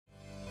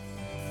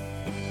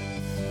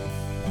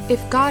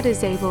If God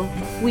is able,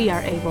 we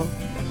are able.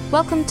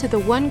 Welcome to the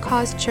One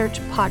Cause Church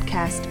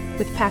podcast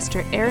with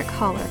Pastor Eric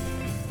Holler.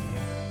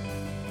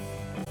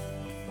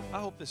 I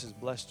hope this has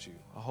blessed you.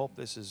 I hope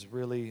this is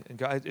really,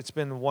 it's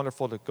been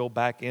wonderful to go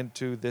back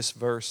into this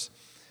verse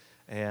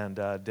and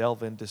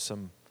delve into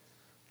some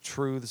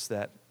truths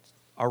that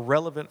are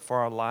relevant for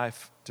our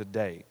life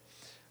today.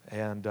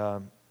 And,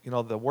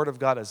 the Word of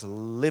God is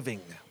living.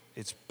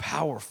 It's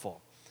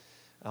powerful.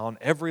 On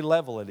every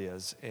level it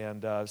is.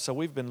 And so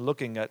we've been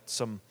looking at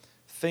some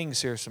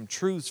things here, some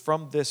truths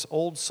from this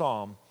old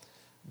psalm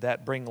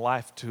that bring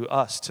life to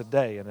us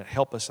today and that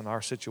help us in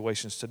our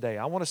situations today.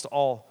 I want us to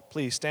all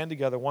please stand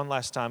together one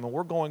last time, and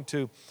we're going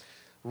to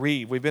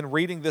read. We've been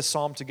reading this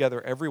psalm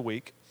together every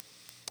week,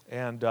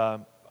 and I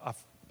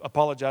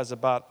apologize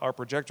about our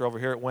projector over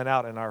here. It went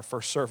out in our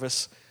first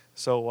service,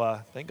 so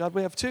thank God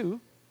we have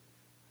two.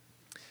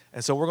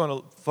 And so we're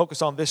going to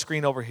focus on this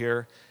screen over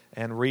here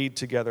and read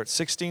together. It's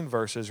 16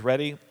 verses.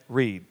 Ready?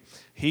 Read.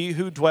 He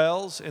who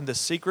dwells in the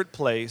secret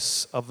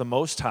place of the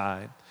Most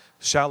High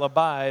shall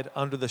abide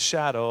under the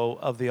shadow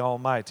of the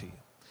Almighty.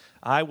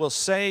 I will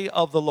say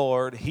of the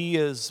Lord, He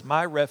is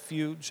my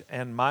refuge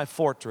and my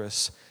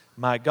fortress,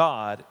 my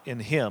God,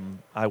 in Him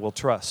I will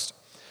trust.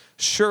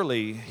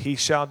 Surely He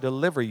shall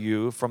deliver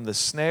you from the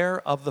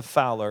snare of the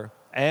fowler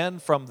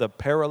and from the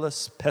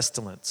perilous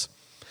pestilence.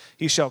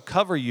 He shall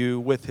cover you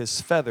with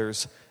His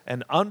feathers,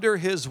 and under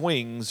His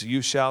wings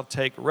you shall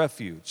take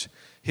refuge.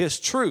 His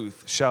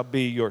truth shall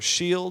be your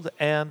shield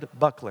and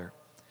buckler.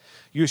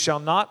 You shall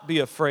not be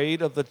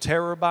afraid of the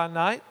terror by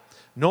night,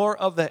 nor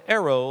of the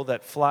arrow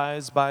that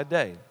flies by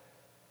day,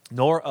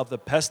 nor of the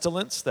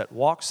pestilence that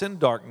walks in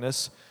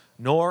darkness,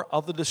 nor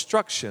of the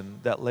destruction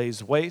that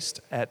lays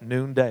waste at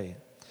noonday.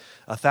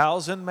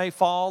 1,000 may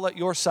fall at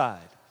your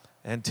side,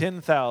 and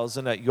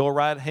 10,000 at your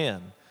right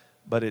hand,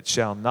 but it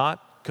shall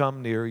not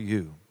come near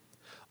you.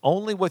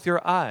 Only with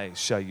your eyes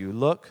shall you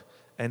look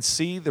and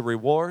see the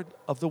reward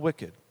of the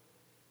wicked.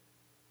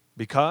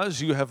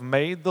 Because you have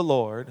made the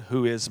Lord,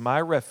 who is my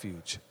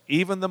refuge,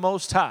 even the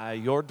Most High,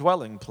 your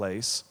dwelling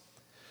place,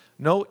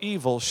 no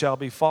evil shall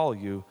befall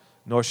you,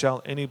 nor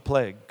shall any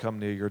plague come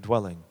near your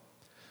dwelling.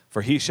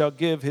 For He shall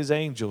give His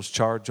angels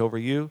charge over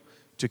you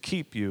to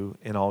keep you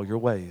in all your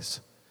ways.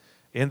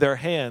 In their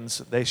hands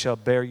they shall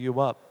bear you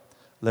up,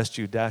 lest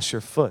you dash your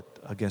foot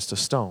against a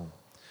stone.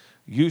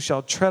 You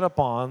shall tread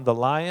upon the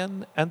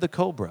lion and the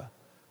cobra,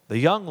 the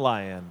young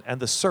lion and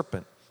the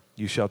serpent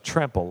you shall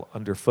trample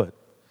underfoot.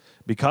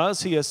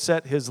 Because He has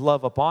set His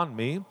love upon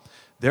me,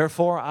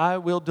 therefore I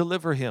will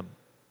deliver him.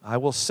 I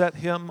will set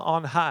him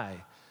on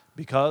high,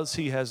 because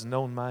he has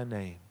known my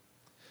name.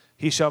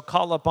 He shall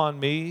call upon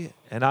me,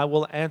 and I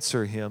will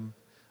answer him.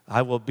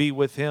 I will be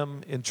with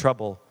him in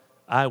trouble.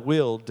 I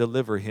will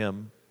deliver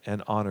him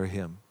and honor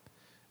him.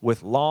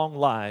 With long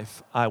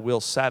life I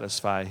will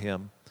satisfy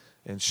him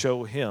and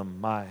show him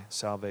my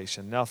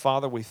salvation. Now,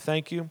 Father, we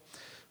thank you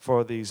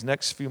for these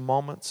next few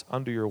moments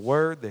under your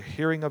word, the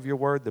hearing of your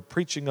word, the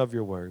preaching of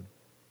your word.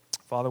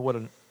 Father, what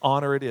an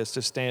honor it is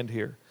to stand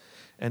here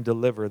and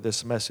deliver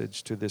this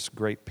message to this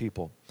great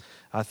people.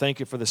 I thank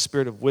you for the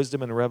spirit of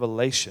wisdom and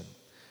revelation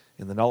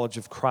in the knowledge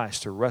of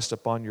Christ to rest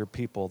upon your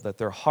people, that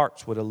their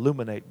hearts would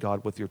illuminate,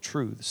 God, with your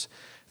truths.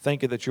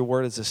 Thank you that your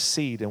word is a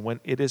seed, and when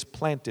it is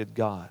planted,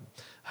 God,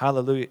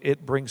 hallelujah,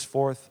 it brings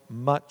forth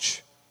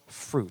much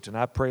fruit. And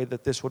I pray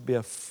that this would be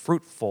a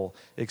fruitful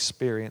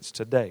experience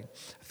today.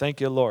 Thank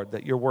you, Lord,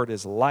 that your word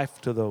is life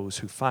to those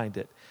who find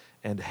it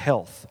and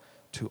health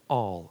to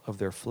all of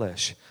their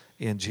flesh.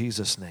 In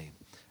Jesus' name,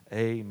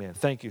 amen.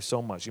 Thank you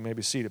so much. You may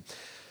be seated.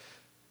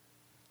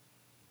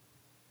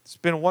 It's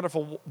been a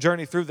wonderful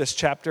journey through this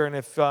chapter, and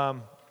if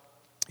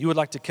you would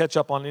like to catch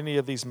up on any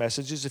of these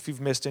messages, if you've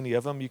missed any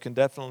of them, you can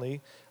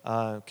definitely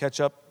catch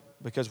up,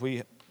 because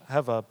we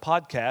have a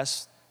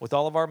podcast with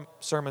all of our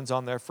sermons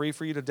on there, free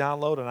for you to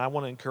download, and I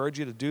want to encourage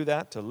you to do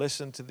that, to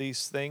listen to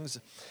these things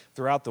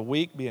throughout the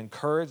week, be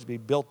encouraged, be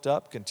built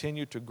up,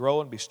 continue to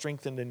grow, and be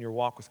strengthened in your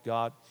walk with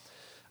God.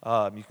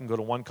 You can go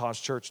to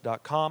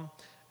onecausechurch.com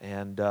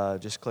and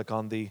just click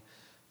on the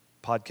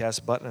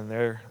podcast button, and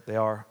there they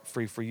are,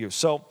 free for you.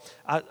 So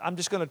I'm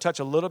just going to touch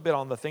a little bit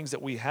on the things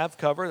that we have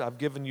covered. I've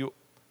given you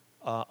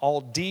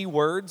all D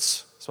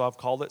words, so I've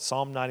called it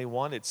Psalm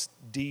 91. It's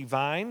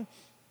divine.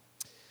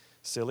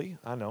 Silly,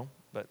 I know,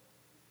 but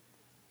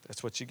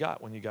that's what you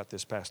got when you got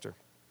this, Pastor.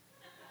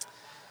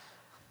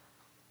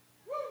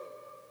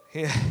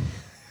 Yeah.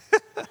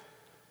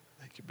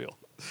 Thank you, Bill.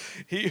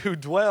 He who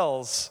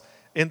dwells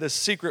in the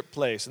secret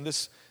place. And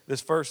this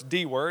first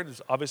D word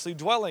is obviously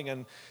dwelling.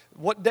 And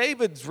what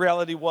David's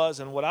reality was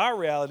and what our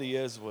reality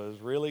is was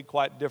really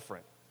quite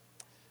different.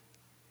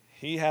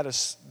 He had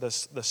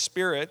the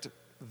Spirit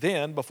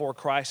then, before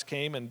Christ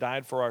came and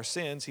died for our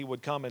sins. He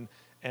would come and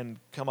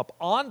come up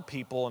on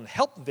people and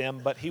help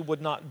them, but He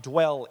would not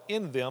dwell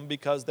in them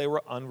because they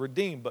were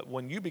unredeemed. But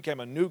when you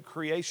became a new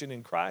creation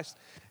in Christ,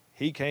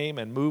 He came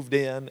and moved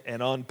in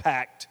and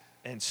unpacked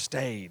and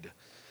stayed.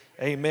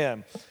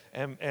 Amen.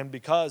 And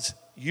because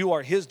you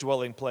are his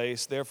dwelling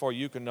place, therefore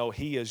you can know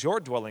he is your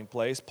dwelling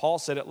place. Paul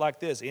said it like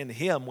this: in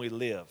him we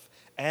live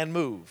and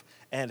move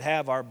and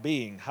have our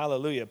being.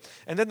 Hallelujah.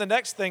 And then the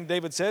next thing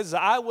David says is,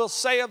 I will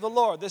say of the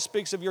Lord. This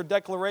speaks of your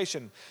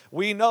declaration.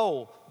 We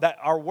know that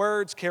our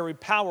words carry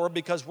power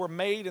because we're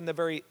made in the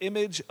very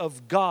image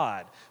of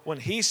God. When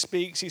he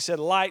speaks, he said,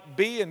 light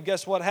be, and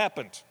guess what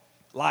happened?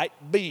 Light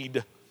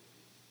beed.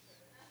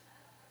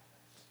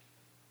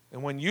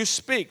 And when you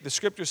speak, the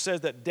scripture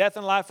says that death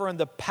and life are in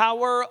the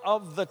power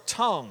of the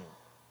tongue.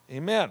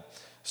 Amen.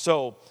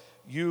 So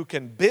you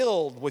can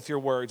build with your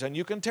words, and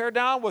you can tear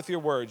down with your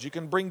words. You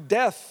can bring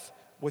death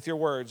with your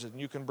words, and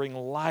you can bring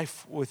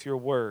life with your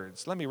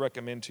words. Let me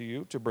recommend to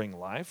you to bring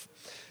life.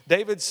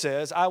 David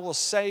says, I will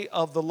say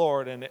of the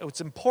Lord. And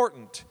it's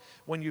important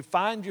when you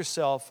find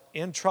yourself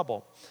in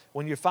trouble,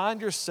 when you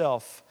find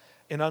yourself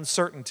in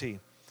uncertainty,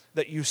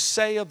 that you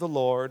say of the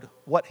Lord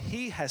what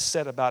he has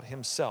said about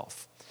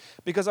himself.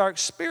 Because our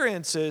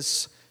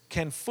experiences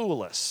can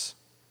fool us.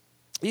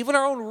 Even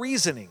our own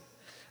reasoning.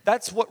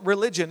 That's what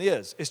religion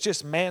is. It's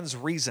just man's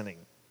reasoning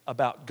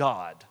about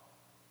God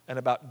and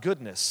about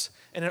goodness.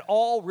 And it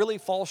all really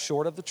falls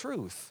short of the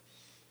truth.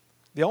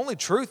 The only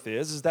truth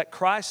is that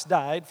Christ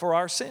died for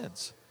our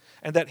sins,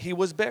 and that he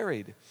was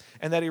buried,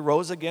 and that he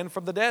rose again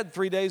from the dead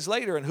 3 days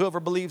later, and whoever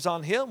believes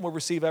on him will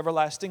receive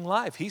everlasting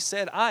life. He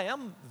said, I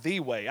am the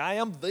way, I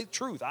am the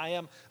truth, I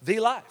am the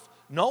life.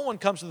 No one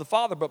comes to the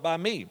Father but by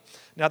me.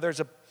 Now there's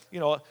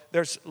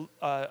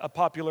a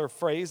popular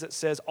phrase that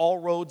says all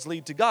roads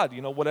lead to God.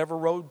 You know, whatever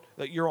road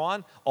that you're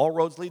on, all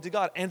roads lead to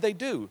God. And they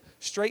do,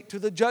 straight to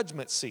the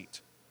judgment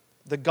seat.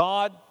 The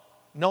God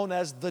known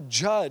as the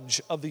judge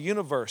of the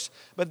universe.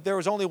 But there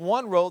is only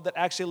one road that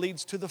actually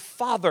leads to the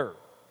Father.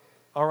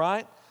 All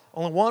right?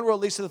 Only one road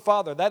leads to the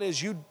Father. That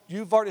is,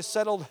 you've already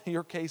settled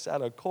your case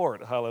out of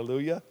court.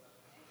 Hallelujah.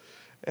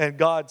 And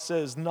God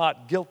says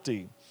not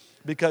guilty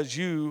because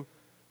you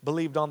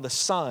believed on the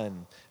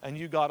Son, and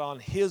you got on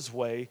his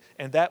way,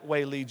 and that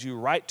way leads you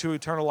right to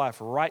eternal life,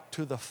 right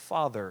to the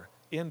Father,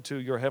 into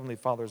your Heavenly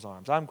Father's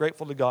arms. I'm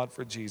grateful to God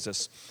for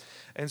Jesus.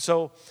 And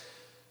so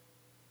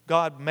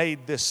God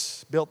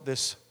built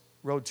this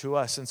road to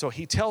us, and so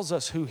he tells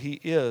us who he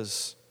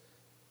is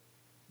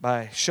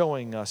by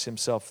showing us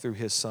himself through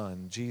his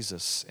Son,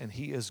 Jesus, and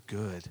he is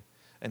good,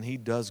 and he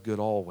does good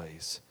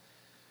always.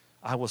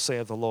 I will say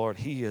of the Lord,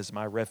 he is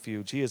my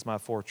refuge. He is my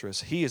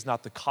fortress. He is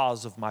not the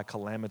cause of my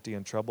calamity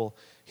and trouble.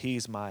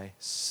 He's my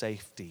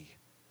safety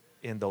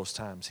in those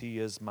times. He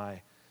is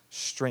my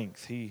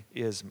strength. He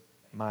is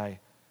my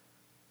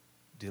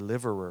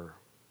deliverer.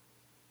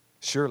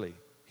 Surely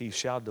he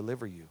shall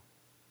deliver you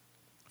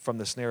from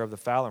the snare of the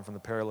fowler and from the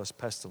perilous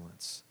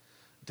pestilence.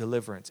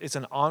 Deliverance. It's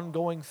an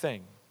ongoing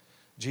thing.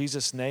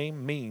 Jesus'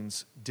 name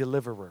means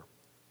deliverer.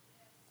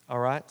 All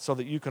right? So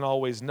that you can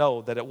always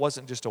know that it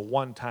wasn't just a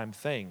one-time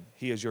thing.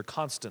 He is your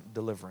constant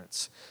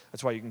deliverance.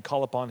 That's why you can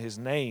call upon his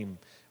name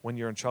when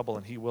you're in trouble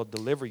and he will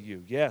deliver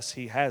you. Yes,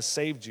 he has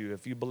saved you.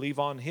 If you believe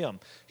on him,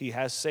 he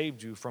has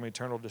saved you from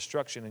eternal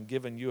destruction and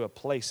given you a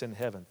place in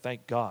heaven.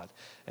 Thank God.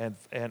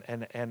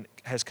 And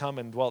has come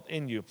and dwelt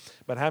in you.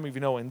 But how many of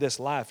you know in this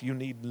life you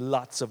need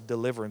lots of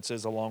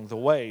deliverances along the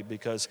way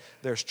because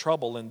there's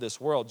trouble in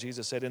this world.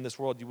 Jesus said, in this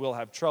world you will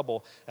have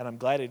trouble. And I'm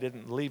glad he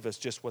didn't leave us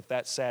just with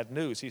that sad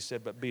news. He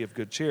said, but be of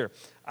good cheer.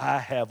 I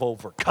have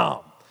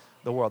overcome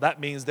the world. That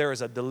means there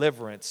is a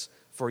deliverance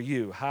for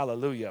you.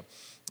 Hallelujah.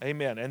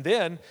 Amen. And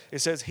then it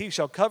says, he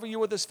shall cover you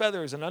with his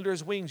feathers, and under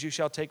his wings you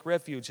shall take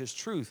refuge. His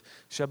truth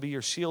shall be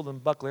your shield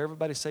and buckler.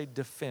 Everybody say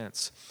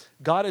defense.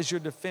 God is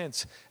your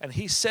defense, and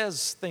he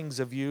says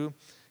things of you.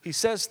 He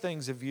says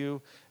things of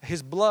you.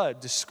 His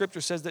blood, the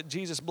scripture says that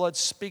Jesus' blood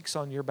speaks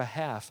on your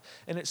behalf,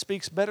 and it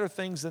speaks better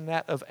things than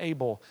that of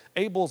Abel.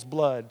 Abel's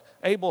blood,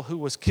 Abel who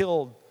was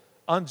killed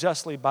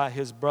unjustly by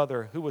his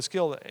brother who was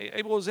killed.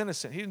 Abel was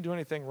innocent. He didn't do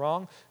anything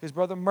wrong. His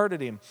brother murdered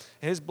him.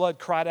 And his blood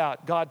cried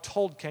out. God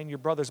told Cain, your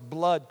brother's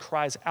blood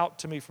cries out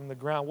to me from the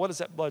ground. What is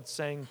that blood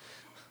saying?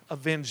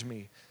 Avenge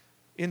me.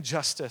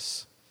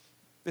 Injustice.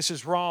 This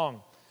is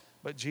wrong.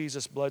 But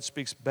Jesus' blood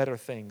speaks better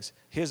things.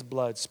 His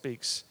blood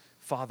speaks,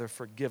 Father,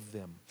 forgive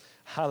them.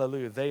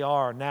 Hallelujah. They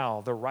are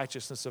now the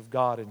righteousness of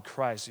God in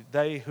Christ.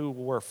 They who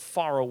were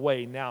far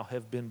away now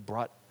have been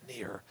brought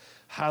near.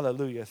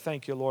 Hallelujah.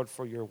 Thank you, Lord,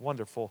 for your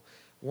wonderful,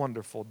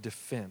 wonderful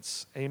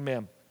defense.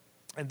 Amen.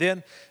 And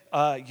then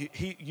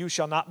you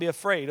shall not be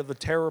afraid of the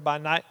terror by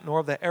night, nor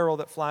of the arrow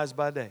that flies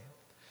by day,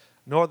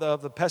 nor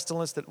of the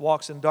pestilence that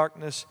walks in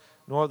darkness,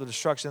 nor of the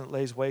destruction that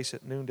lays waste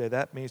at noonday.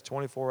 That means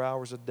 24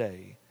 hours a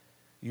day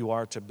you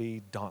are to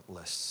be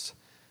dauntless,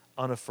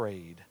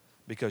 unafraid,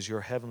 because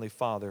your heavenly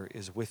Father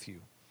is with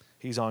you.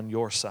 He's on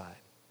your side.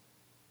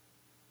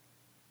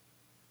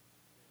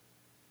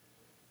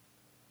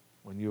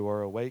 When you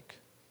are awake,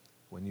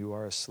 when you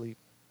are asleep,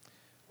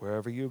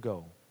 wherever you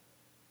go,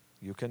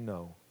 you can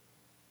know,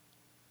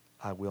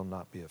 I will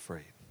not be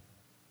afraid.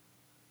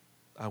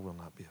 I will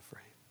not be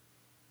afraid.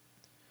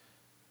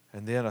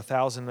 And then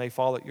 1,000 may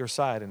fall at your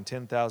side and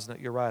 10,000 at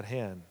your right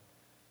hand,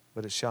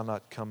 but it shall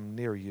not come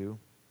near you.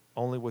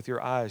 Only with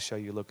your eyes shall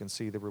you look and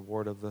see the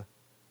reward of the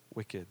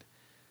wicked.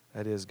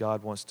 That is,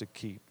 God wants to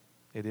keep,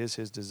 it is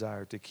his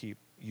desire to keep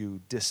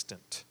you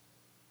distant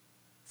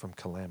from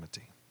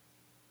calamity.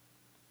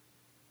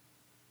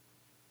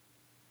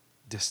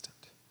 Distant.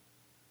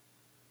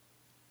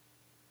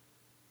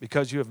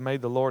 Because you have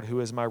made the Lord, who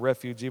is my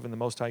refuge, even the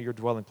Most High, your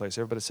dwelling place.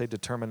 Everybody say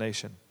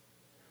determination.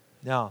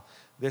 Now,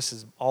 this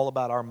is all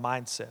about our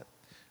mindset.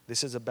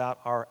 This is about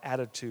our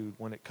attitude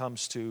when it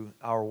comes to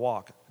our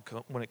walk,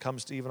 when it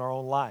comes to even our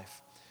own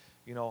life.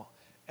 You know,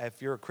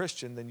 if you're a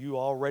Christian, then you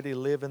already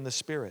live in the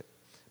Spirit.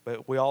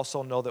 But we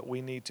also know that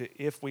we need to,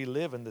 if we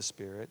live in the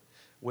Spirit,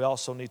 we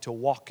also need to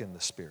walk in the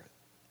Spirit.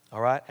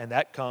 All right? And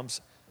that comes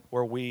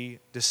where we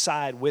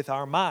decide with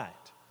our mind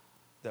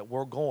that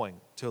we're going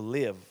to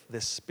live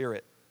this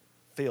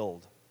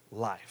Spirit-filled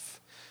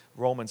life.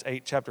 Romans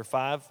 8, chapter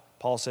 5,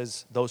 Paul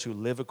says, those who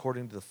live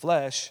according to the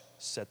flesh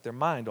set their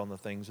mind on the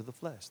things of the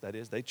flesh. That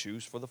is, they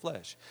choose for the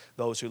flesh.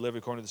 Those who live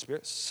according to the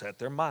Spirit set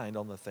their mind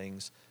on the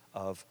things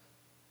of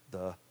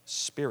the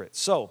Spirit.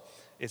 So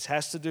it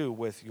has to do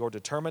with your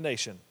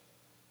determination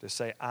to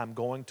say, I'm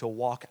going to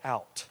walk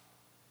out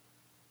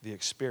the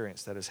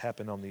experience that has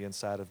happened on the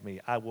inside of me.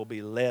 I will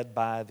be led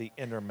by the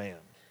inner man,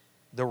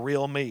 the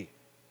real me.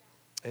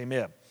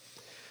 Amen.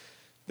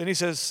 Then he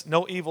says,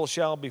 no evil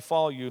shall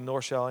befall you,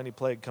 nor shall any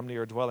plague come near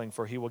your dwelling,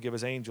 for he will give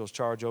his angels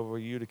charge over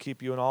you to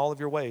keep you in all of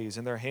your ways.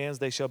 In their hands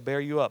they shall bear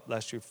you up,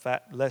 lest you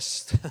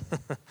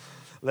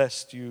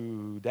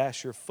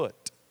dash your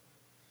foot,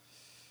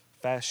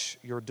 fash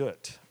your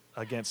doot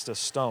against a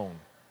stone.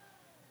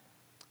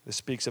 This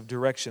speaks of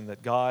direction,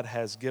 that God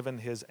has given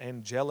his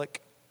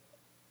angelic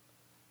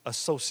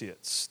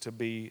associates to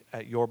be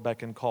at your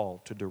beck and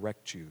call to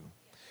direct you.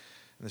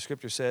 And the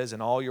scripture says,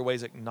 in all your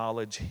ways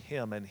acknowledge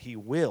him, and he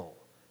will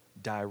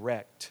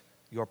direct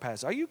your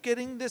paths. Are you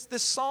getting this?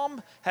 This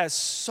psalm has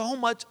so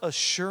much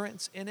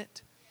assurance in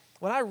it.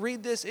 When I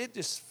read this, it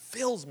just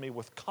fills me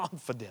with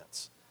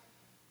confidence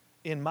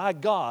in my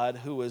God,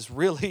 who is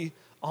really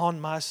on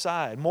my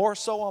side, more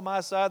so on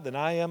my side than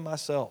I am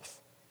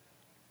myself.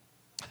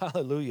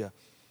 Hallelujah.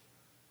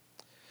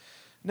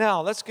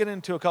 Now, let's get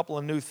into a couple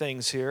of new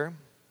things here.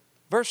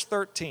 Verse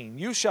 13,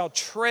 you shall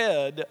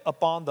tread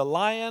upon the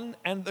lion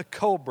and the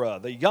cobra,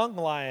 the young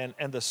lion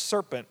and the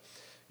serpent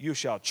you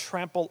shall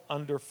trample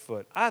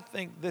underfoot. I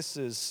think this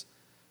is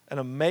an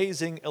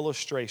amazing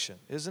illustration,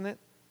 isn't it?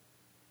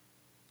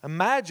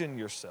 Imagine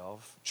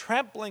yourself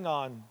trampling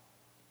on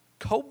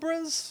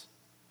cobras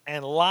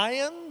and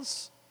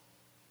lions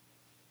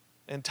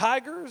and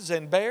tigers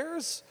and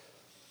bears.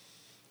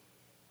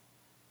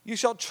 You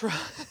shall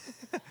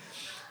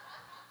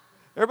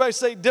Everybody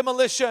say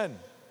demolition.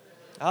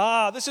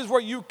 This is where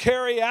you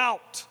carry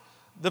out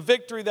the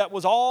victory that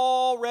was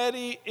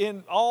already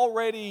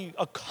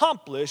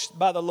accomplished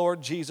by the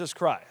Lord Jesus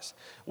Christ.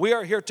 We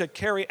are here to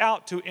carry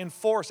out, to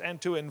enforce,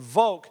 and to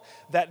invoke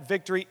that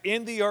victory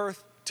in the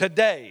earth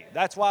today.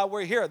 That's why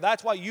we're here.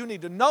 That's why you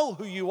need to know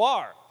who you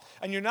are.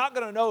 And you're not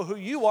going to know who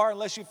you are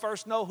unless you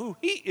first know who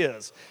he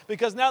is.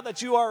 Because now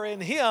that you are in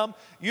him,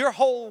 your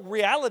whole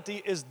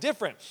reality is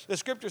different. The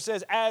scripture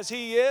says, as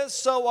he is,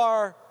 so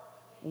are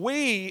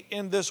we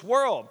in this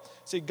world.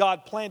 See,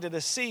 God planted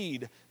a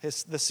seed,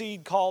 the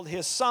seed called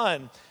his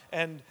son.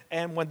 And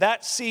when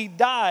that seed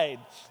died,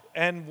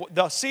 and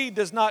the seed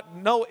does not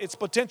know its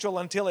potential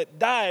until it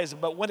dies,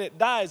 but when it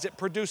dies, it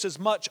produces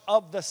much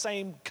of the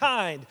same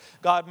kind.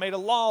 God made a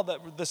law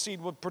that the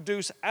seed would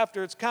produce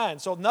after its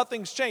kind. So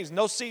nothing's changed.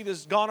 No seed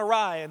has gone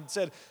awry and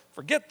said,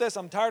 forget this,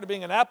 I'm tired of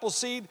being an apple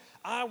seed.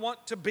 I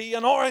want to be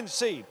an orange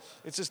seed.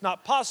 It's just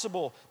not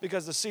possible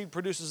because the seed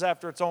produces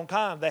after its own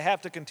kind. They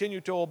have to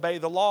continue to obey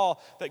the law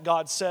that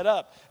God set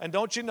up. And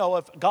don't you know,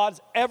 if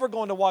God's ever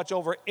going to watch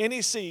over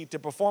any seed to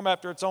perform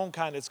after its own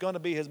kind, it's going to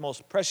be his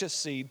most precious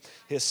seed,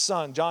 his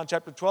son. John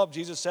chapter 12,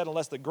 Jesus said,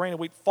 unless the grain of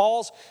wheat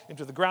falls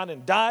into the ground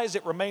and dies,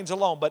 it remains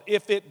alone. But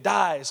if it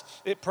dies,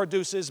 it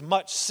produces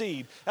much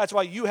seed. That's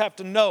why you have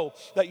to know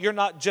that you're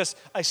not just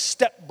a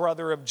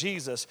stepbrother of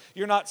Jesus.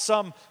 You're not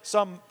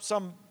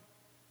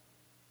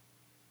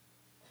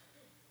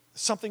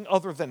something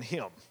other than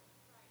him.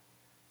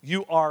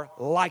 You are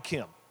like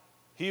him.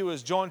 He who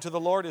is joined to the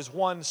Lord is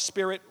one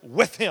spirit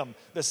with him.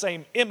 The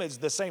same image,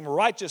 the same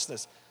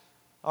righteousness.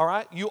 All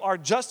right? You are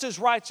just as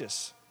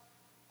righteous.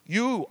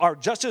 You are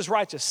just as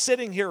righteous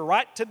sitting here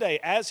right today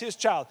as his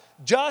child.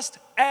 Just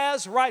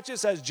as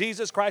righteous as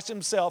Jesus Christ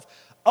himself.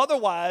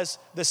 Otherwise,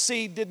 the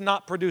seed did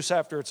not produce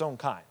after its own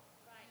kind.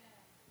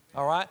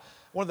 All right?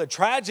 One of the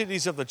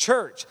tragedies of the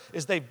church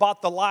is they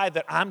bought the lie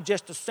that I'm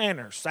just a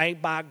sinner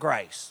saved by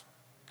grace.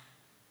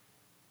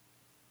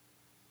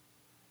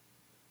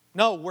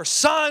 No, we're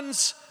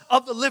sons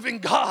of the living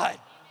God.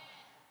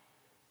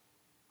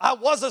 I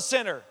was a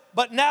sinner,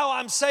 but now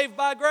I'm saved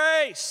by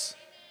grace.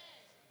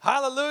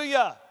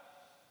 Hallelujah.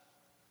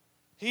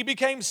 He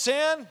became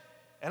sin,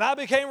 and I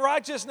became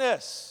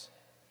righteousness.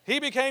 He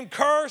became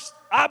cursed,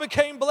 I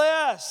became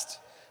blessed.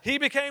 He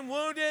became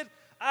wounded,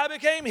 I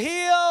became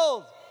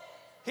healed.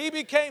 He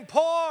became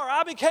poor,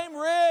 I became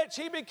rich.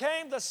 He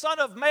became the Son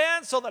of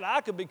Man so that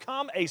I could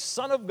become a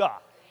son of God.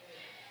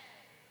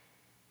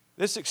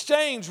 This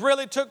exchange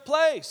really took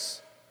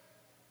place.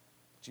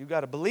 But you've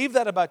got to believe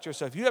that about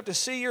yourself. You have to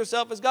see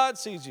yourself as God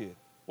sees you.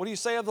 What do you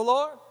say of the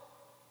Lord?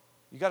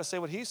 You got to say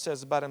what He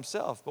says about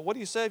Himself. But what do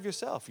you say of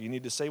yourself? You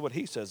need to say what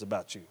He says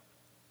about you.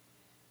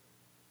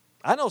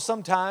 I know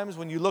sometimes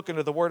when you look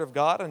into the Word of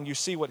God and you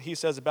see what He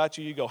says about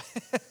you, you go,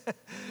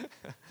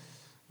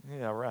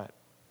 yeah, right.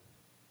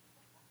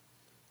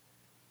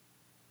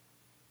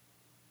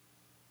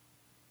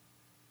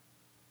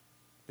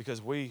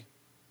 Because we,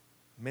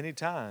 many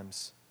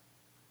times,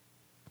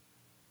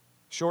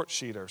 short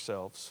sheet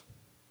ourselves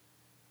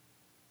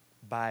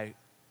by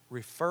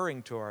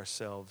referring to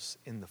ourselves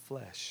in the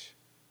flesh.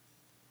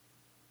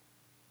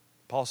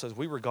 Paul says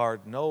we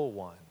regard no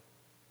one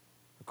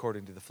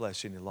according to the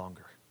flesh any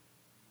longer.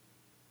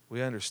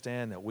 We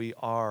understand that we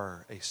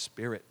are a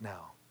spirit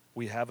now.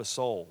 We have a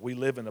soul. We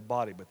live in a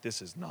body, but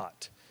this is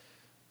not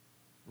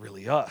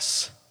really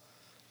us.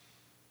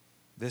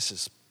 This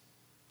is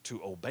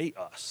to obey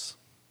us.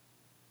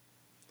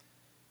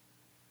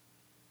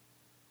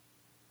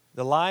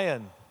 The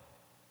lion,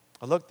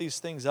 I looked these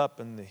things up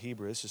in the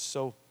Hebrew. This is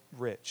so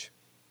rich.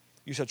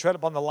 You shall tread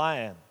upon the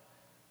lion.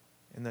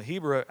 In the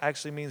Hebrew, it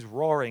actually means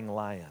roaring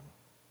lion.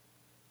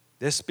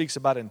 This speaks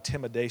about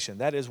intimidation.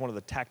 That is one of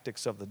the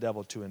tactics of the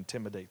devil, to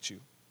intimidate you.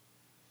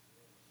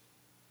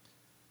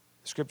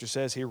 The scripture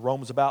says he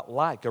roams about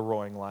like a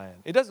roaring lion.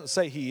 It doesn't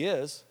say he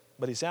is,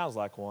 but he sounds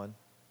like one.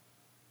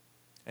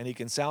 And he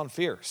can sound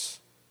fierce.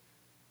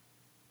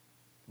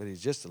 But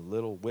he's just a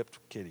little whipped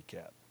kitty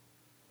cat.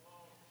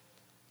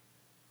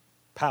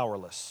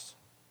 Powerless.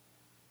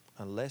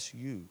 Unless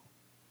you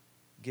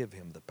give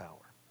him the power.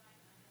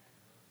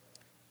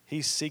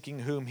 He's seeking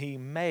whom he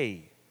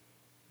may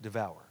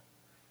devour.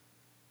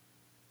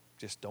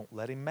 Just don't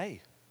let him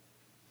may.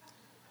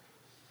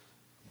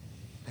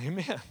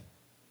 Amen.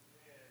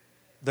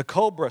 The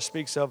cobra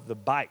speaks of the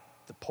bite,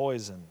 the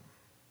poison,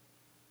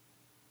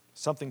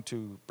 something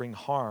to bring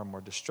harm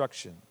or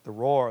destruction. The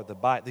roar, the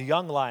bite. The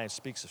young lion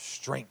speaks of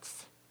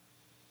strength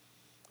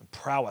and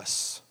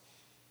prowess.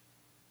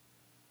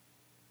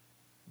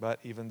 But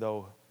even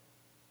though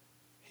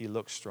he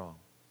looks strong,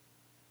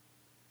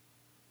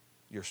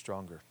 you're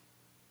stronger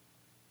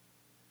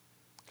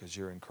because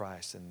you're in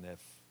Christ. And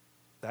if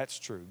that's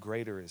true,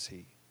 greater is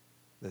he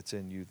that's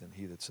in you than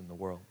he that's in the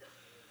world.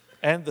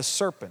 And the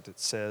serpent, it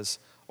says,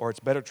 or it's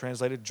better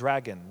translated,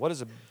 dragon. What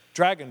does a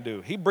dragon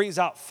do? He breathes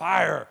out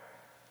fire.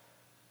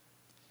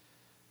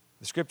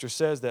 The scripture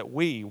says that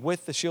we,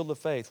 with the shield of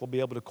faith, will be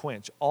able to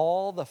quench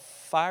all the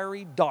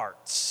fiery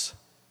darts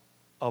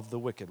of the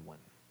wicked one.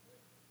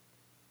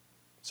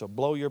 So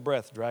blow your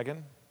breath,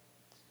 dragon.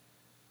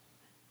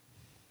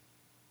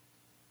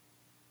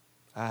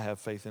 I have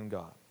faith in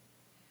God.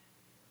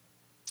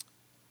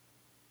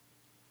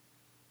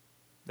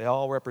 They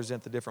all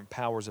represent the different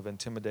powers of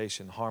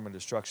intimidation, harm, and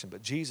destruction.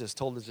 But Jesus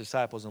told his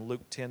disciples in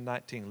Luke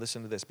 10:19,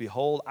 listen to this,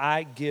 behold,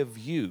 I give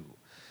you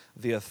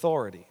the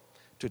authority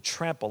to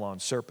trample on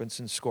serpents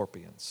and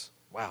scorpions.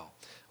 Wow.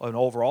 And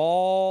over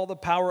all the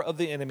power of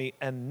the enemy,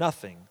 and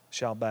nothing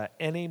shall by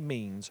any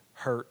means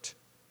hurt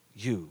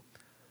you.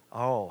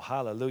 Oh,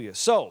 hallelujah.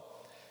 So,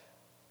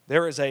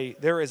 there is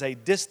a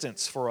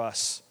distance for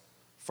us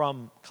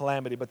from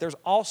calamity, but there's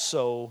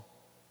also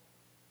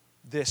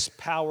this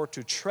power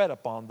to tread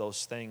upon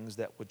those things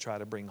that would try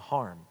to bring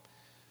harm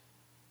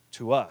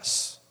to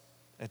us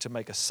and to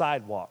make a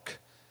sidewalk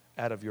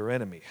out of your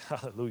enemy.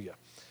 Hallelujah.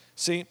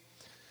 See,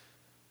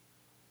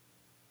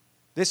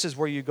 this is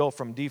where you go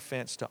from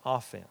defense to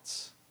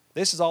offense.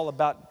 This is all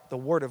about the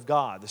Word of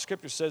God. The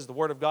Scripture says the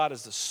Word of God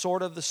is the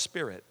sword of the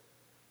Spirit.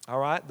 All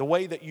right? The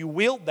way that you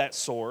wield that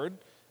sword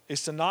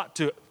is to not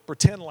to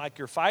pretend like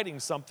you're fighting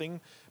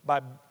something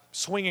by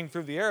swinging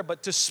through the air,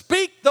 but to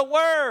speak the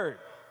Word.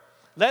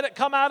 Let it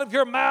come out of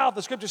your mouth.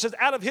 The scripture says,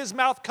 out of his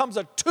mouth comes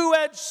a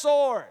two-edged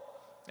sword.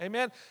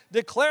 Amen.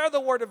 Declare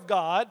the word of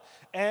God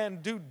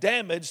and do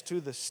damage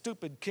to the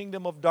stupid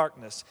kingdom of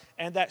darkness.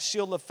 And that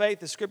shield of faith,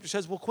 the scripture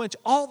says, will quench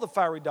all the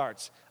fiery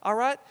darts. All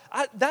right?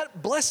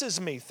 That blesses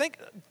me. Think,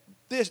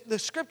 the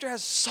scripture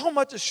has so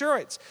much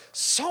assurance,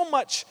 so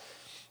much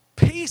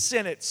peace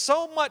in it,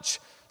 so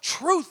much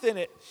truth in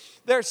it.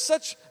 There's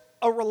such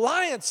a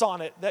reliance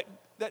on it that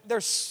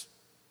there's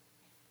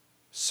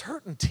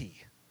certainty.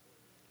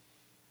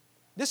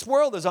 This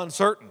world is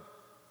uncertain,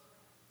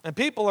 and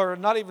people are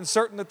not even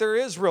certain that there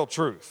is real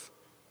truth.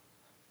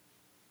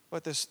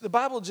 But the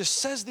Bible just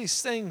says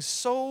these things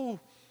so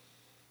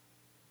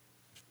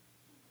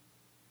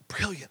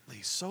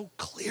brilliantly, so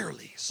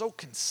clearly, so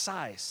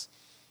concise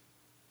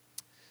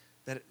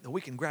that we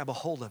can grab a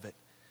hold of it,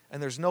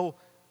 and there's no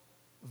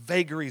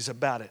vagaries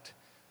about it.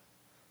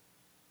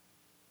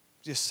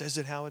 It just says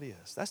it how it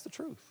is. That's the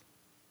truth.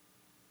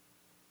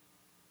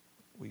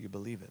 Will you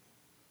believe it?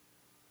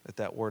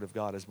 That word of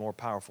God is more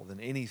powerful than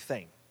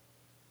anything,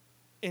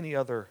 any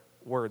other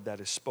word that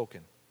is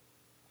spoken.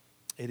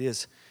 It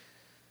is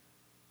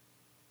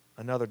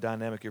another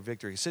dynamic of your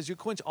victory. He says you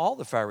quench all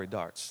the fiery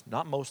darts,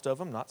 not most of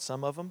them, not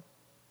some of them,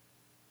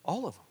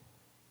 all of them.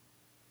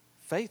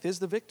 Faith is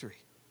the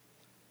victory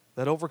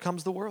that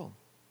overcomes the world.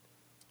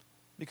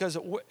 Because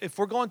if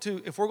we're going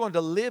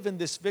to live in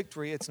this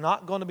victory, it's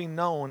not going to be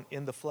known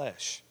in the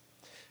flesh.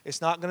 It's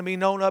not going to be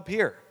known up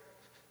here.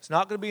 It's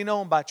not going to be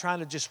known by trying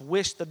to just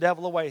wish the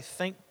devil away.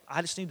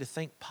 I just need to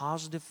think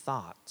positive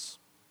thoughts.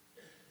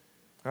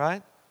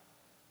 Right?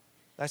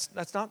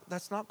 That's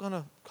not going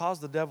to cause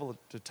the devil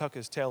to tuck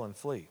his tail and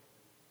flee.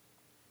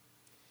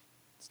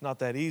 It's not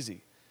that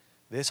easy.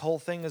 This whole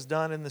thing is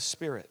done in the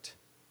Spirit.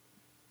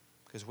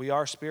 Because we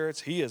are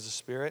spirits, He is a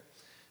spirit,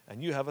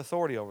 and you have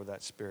authority over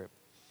that spirit.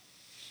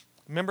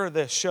 Remember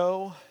the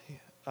show,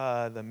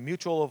 the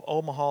Mutual of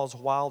Omaha's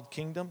Wild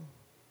Kingdom?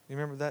 You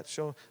remember that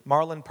show?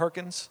 Marlon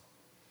Perkins.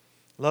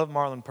 Love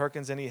Marlon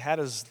Perkins, and he had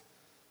his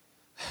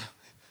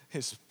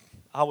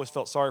I always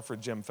felt sorry for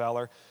Jim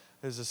Fowler,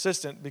 his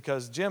assistant,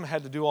 because Jim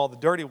had to do all the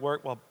dirty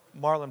work while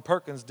Marlon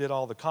Perkins did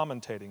all the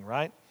commentating,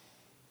 right?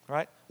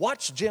 Right?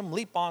 Watch Jim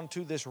leap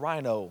onto this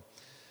rhino.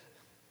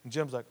 And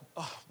Jim's like,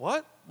 oh,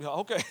 what? Yeah,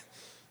 okay.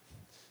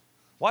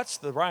 Watch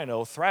the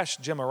rhino thrash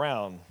Jim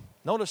around.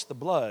 Notice the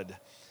blood.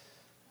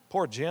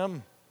 Poor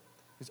Jim.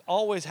 He's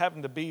always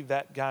having to be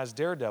that guy's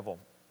daredevil.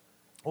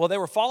 Well, they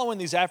were following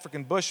these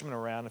African bushmen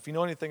around. If you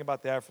know anything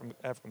about the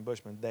African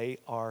bushmen, they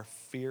are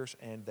fierce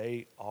and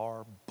they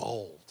are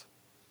bold.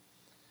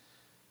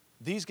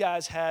 These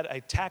guys had a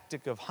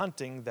tactic of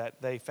hunting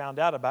that they found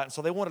out about, and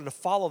so they wanted to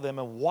follow them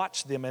and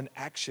watch them in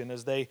action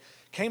as they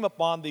came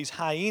upon these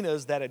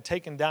hyenas that had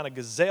taken down a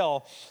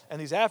gazelle.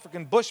 And these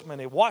African bushmen,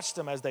 they watched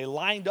them as they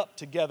lined up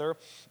together,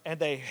 and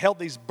they held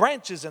these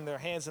branches in their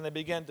hands, and they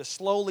began to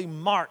slowly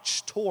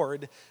march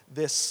toward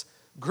this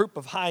group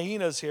of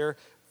hyenas here,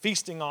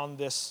 feasting on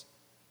this,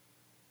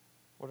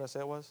 what did I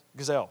say it was?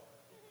 Gazelle.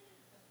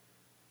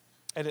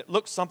 And it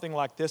looked something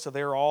like this, so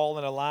they were all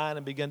in a line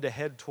and began to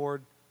head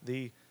toward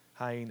the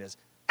hyenas.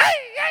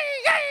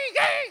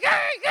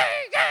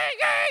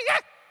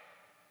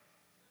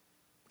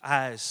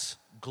 Eyes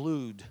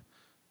glued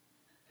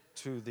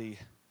to the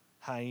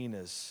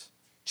hyenas,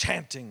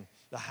 chanting.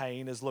 The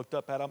hyenas looked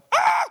up at them,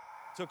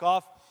 took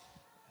off.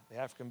 The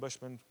African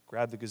bushmen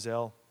grabbed the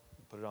gazelle,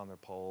 put it on their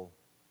pole,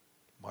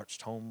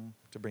 marched home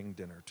to bring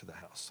dinner to the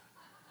house.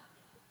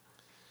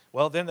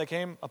 Well, then they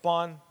came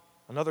upon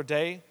another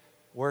day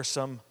where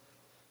some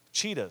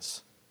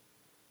cheetahs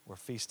were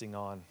feasting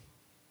on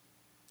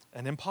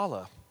an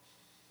impala.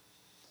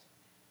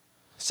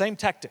 Same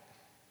tactic.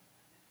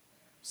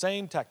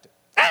 Same tactic.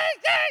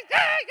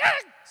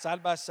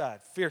 Side by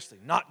side, fiercely,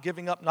 not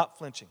giving up, not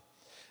flinching.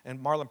 And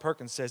Marlon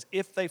Perkins says,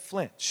 if they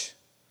flinch,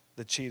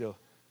 the cheetah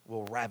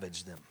will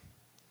ravage them.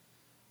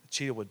 The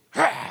cheetah would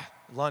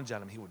lunge at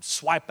them. He would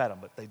swipe at them,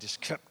 but they just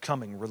kept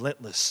coming,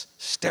 relentless,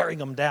 staring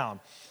them down.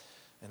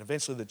 And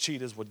eventually the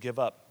cheetahs would give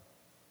up,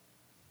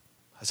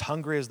 as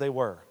hungry as they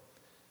were,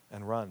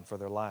 and run for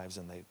their lives.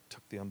 And they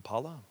took the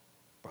impala,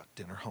 brought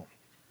dinner home.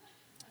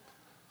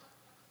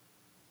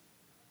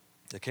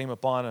 They came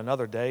upon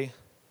another day,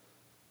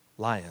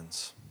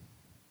 lions.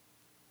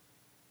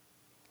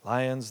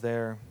 Lions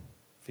there,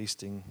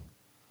 feasting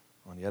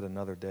on yet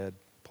another dead,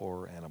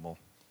 poor animal.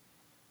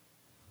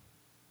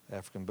 The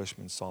African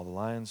bushmen saw the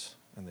lions,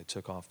 and they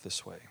took off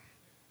this way.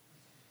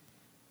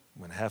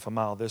 Went half a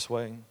mile this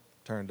way,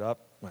 turned up,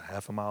 went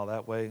half a mile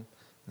that way,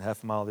 and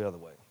half a mile the other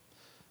way.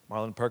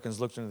 Marlon Perkins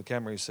looked into the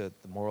camera. He said,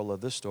 the moral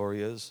of this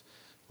story is,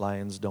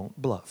 lions don't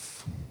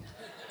bluff.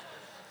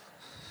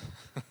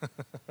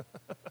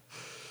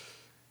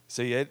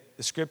 See,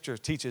 the scripture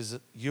teaches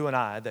you and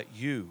I that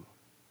you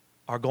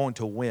are going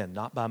to win,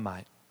 not by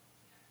might,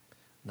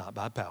 not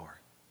by power,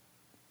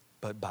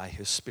 but by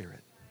His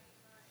Spirit.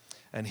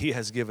 And He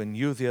has given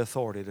you the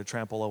authority to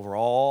trample over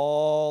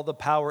all the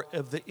power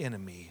of the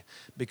enemy,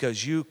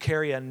 because you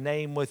carry a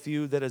name with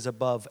you that is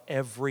above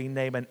every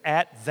name. And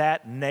at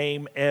that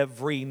name,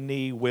 every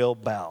knee will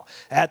bow.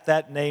 At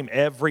that name,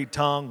 every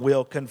tongue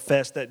will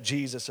confess that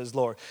Jesus is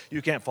Lord.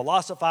 You can't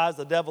philosophize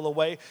the devil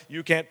away.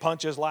 You can't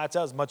punch his lights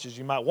out as much as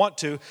you might want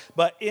to.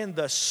 But in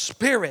the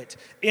Spirit,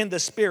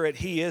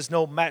 He is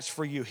no match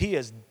for you. He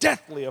is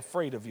deathly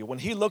afraid of you. When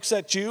He looks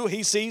at you,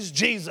 He sees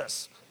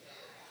Jesus.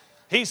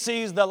 He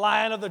sees the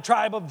Lion of the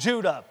tribe of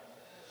Judah,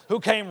 who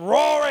came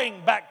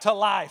roaring back to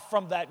life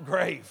from that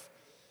grave.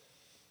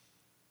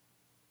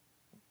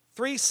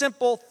 3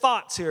 simple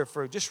thoughts here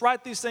for you. Just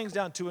write these things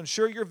down to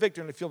ensure your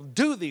victory. And if you'll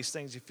do these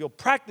things, if you'll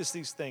practice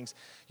these things,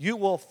 you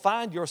will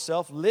find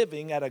yourself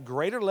living at a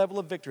greater level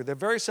of victory. They're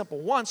very simple.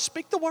 1,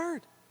 speak the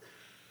word.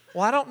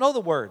 Well, I don't know the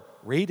word.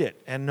 Read it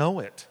and know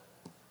it.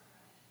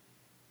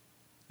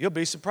 You'll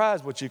be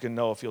surprised what you can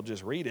know if you'll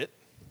just read it.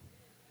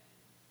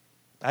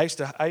 I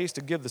used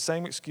to give the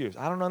same excuse.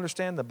 I don't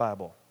understand the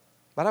Bible,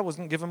 but I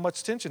wasn't giving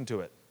much attention to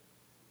it.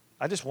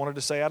 I just wanted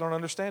to say I don't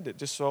understand it,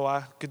 just so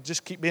I could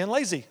just keep being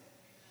lazy.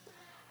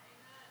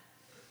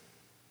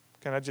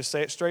 Can I just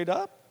say it straight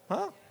up?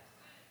 Huh?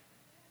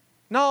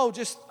 No,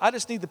 I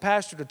just need the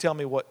pastor to tell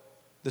me what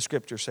the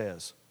scripture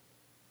says.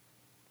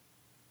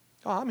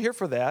 Oh, I'm here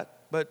for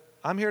that, but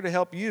I'm here to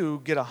help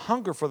you get a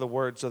hunger for the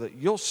word so that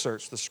you'll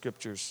search the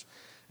scriptures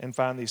and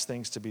find these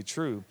things to be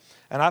true.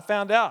 And I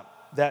found out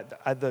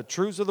that the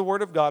truths of the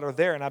Word of God are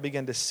there, and I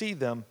began to see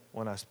them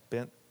when I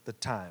spent the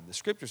time. The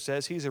scripture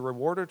says he's a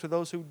rewarder to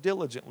those who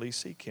diligently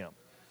seek him.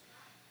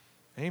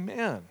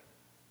 Amen.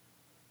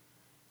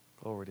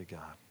 Glory to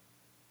God.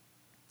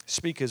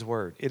 Speak his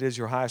word. It is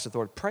your highest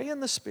authority. Pray in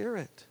the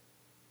Spirit.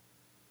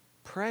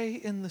 Pray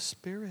in the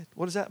Spirit.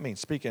 What does that mean?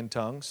 Speak in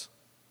tongues.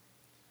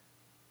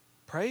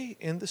 Pray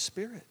in the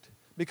Spirit.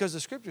 Because the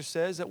scripture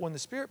says that when the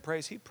Spirit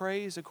prays, he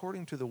prays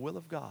according to the will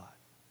of God.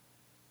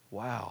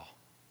 Wow.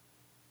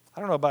 I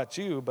don't know about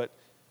you, but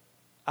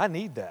I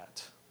need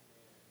that.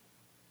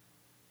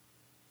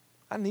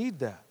 I need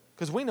that.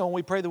 Because we know when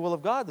we pray the will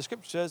of God, the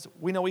scripture says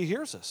we know he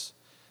hears us.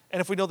 And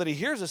if we know that he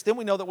hears us, then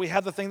we know that we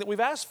have the thing that we've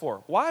asked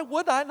for. Why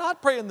would I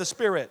not pray in the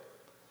Spirit?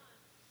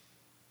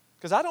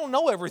 Because I don't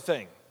know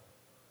everything.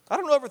 I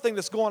don't know everything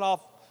that's going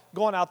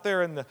out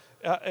there in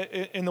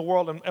the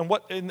world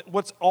and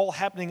what's all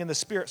happening in the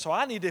Spirit. So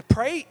I need to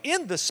pray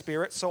in the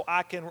Spirit so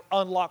I can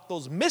unlock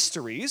those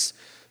mysteries,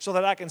 so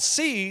that I can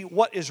see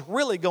what is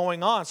really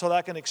going on, so that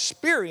I can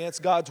experience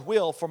God's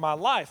will for my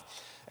life.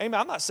 Amen.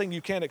 I'm not saying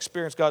you can't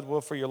experience God's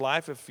will for your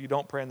life if you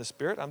don't pray in the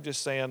Spirit. I'm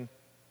just saying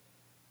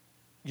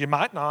you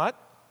might not.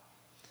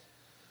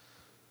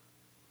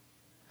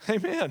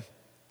 Amen.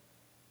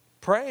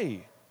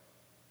 Pray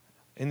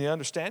in the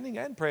understanding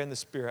and pray in the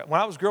Spirit.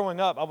 When I was growing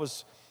up, I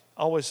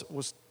always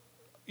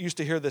used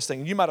to hear this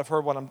thing. You might have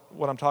heard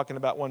what I'm talking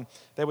about when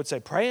they would say,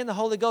 pray in the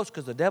Holy Ghost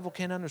because the devil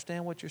can't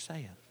understand what you're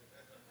saying.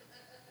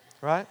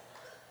 Right?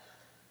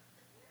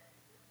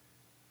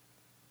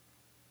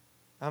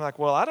 I'm like,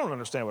 well, I don't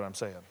understand what I'm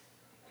saying.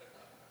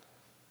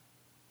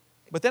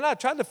 But then I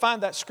tried to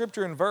find that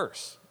scripture and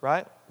verse,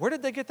 right? Where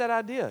did they get that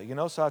idea?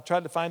 So I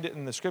tried to find it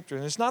in the scripture,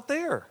 and it's not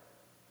there.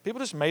 People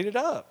just made it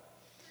up.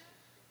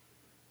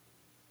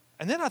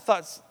 And then I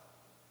thought,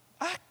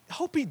 I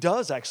hope he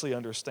does actually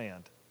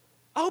understand.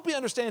 I hope he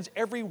understands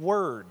every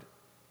word,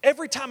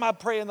 every time I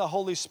pray in the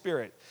Holy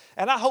Spirit.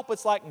 And I hope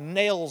it's like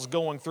nails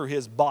going through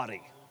his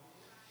body.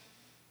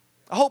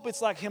 I hope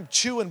it's like him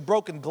chewing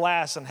broken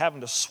glass and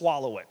having to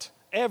swallow it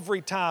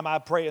every time I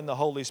pray in the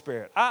Holy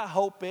Spirit. I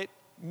hope it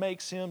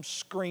makes him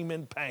scream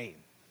in pain.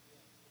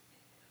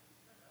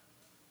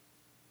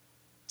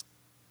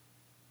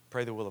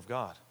 Pray the will of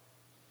God.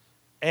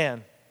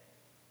 And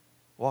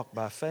walk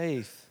by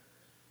faith.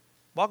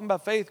 Walking by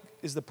faith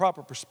is the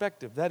proper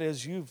perspective. That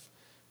is,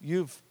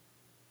 you've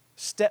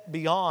stepped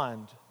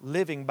beyond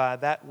living by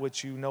that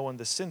which you know in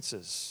the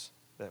senses,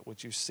 that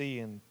which you see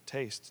and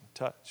taste and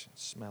touch and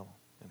smell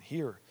and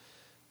hear.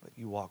 But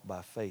you walk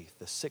by faith,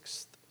 the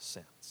sixth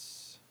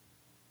sense.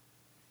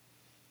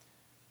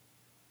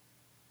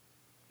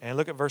 And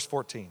look at verse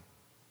 14.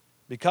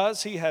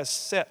 Because he has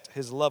set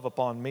his love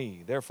upon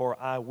me, therefore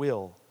I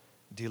will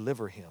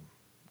deliver him.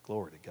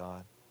 Glory to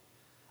God.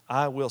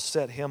 I will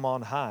set him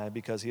on high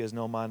because he has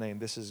known my name.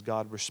 This is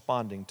God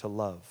responding to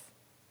love.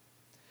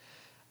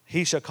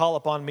 He shall call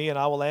upon me and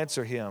I will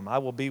answer him. I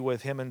will be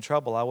with him in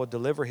trouble. I will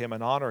deliver him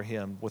and honor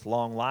him. With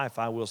long life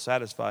I will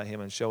satisfy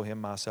him and show him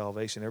my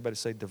salvation. Everybody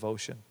say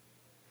devotion.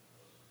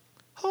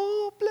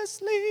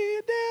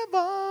 Hopelessly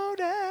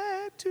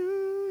devoted to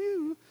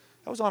you.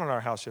 That was on in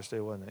our house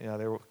yesterday, wasn't it? Yeah,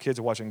 there were kids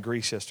watching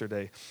Grease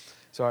yesterday.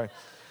 Sorry.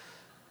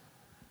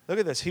 Look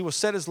at this. He will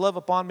set his love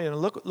upon me, and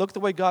look at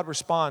the way God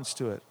responds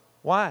to it.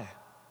 Why?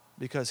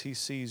 Because he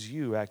sees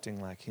you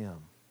acting like him.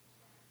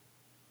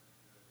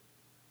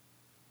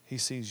 He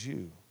sees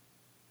you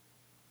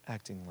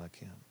acting like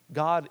him.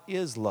 God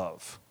is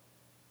love.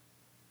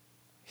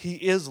 He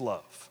is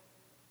love.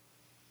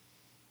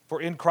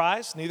 For in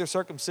Christ, neither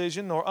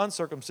circumcision nor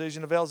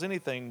uncircumcision avails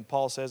anything,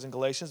 Paul says in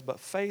Galatians, but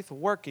faith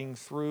working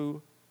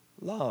through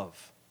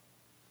love.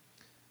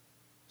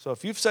 So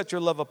if you've set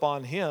your love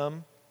upon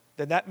him,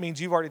 then that means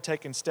you've already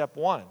taken step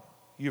one.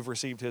 You've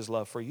received his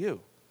love for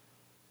you.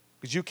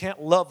 Because you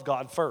can't love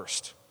God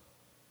first.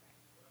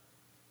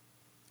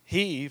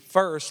 He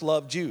first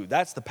loved you.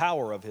 That's the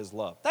power of his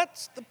love.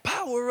 That's the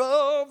power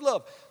of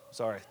love.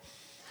 Sorry.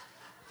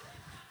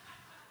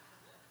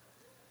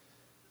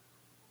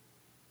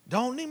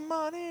 Don't need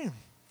money.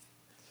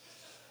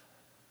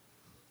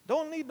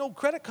 Don't need no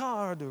credit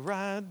card to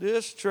ride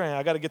this train.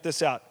 I got to get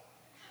this out.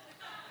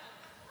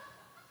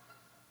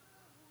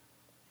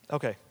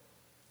 Okay.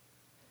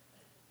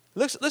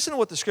 Listen to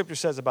what the scripture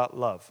says about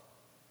love.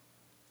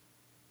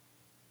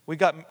 We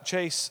got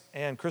Chase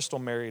and Crystal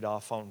married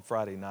off on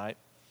Friday night.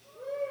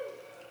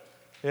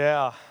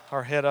 Yeah,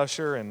 our head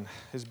usher and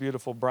his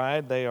beautiful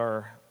bride, they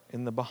are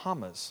in the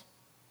Bahamas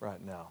right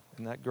now.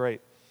 Isn't that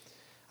great?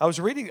 I was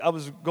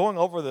going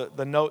over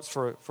the notes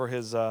for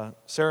his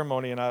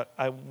ceremony, and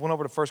I went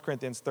over to 1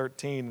 Corinthians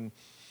 13,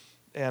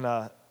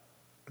 and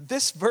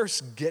this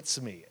verse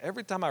gets me.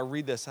 Every time I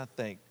read this, I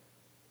think,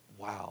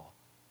 wow,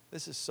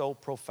 this is so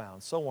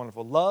profound, so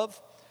wonderful. Love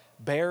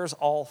bears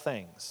all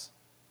things.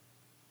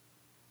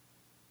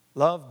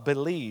 Love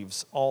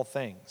believes all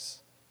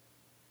things.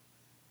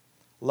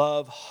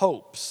 Love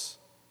hopes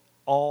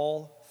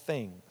all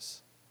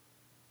things.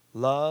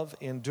 Love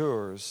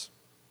endures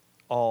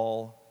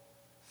all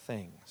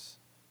things.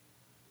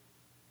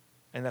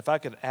 And if I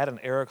could add an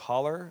Eric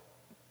Holler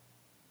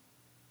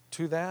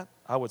to that,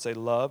 I would say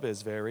love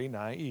is very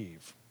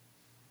naive.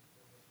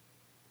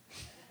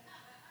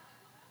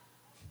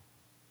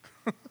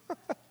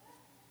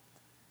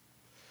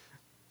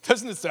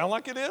 Doesn't it sound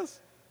like it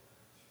is?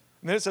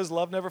 And then it says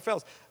love never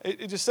fails.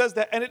 It just says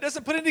that, and it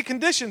doesn't put any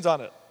conditions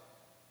on it.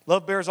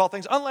 Love bears all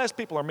things unless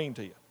people are mean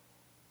to you.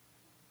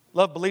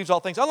 Love believes all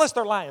things unless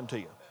they're lying to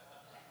you.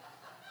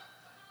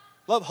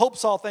 Love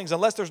hopes all things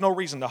unless there's no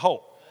reason to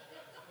hope.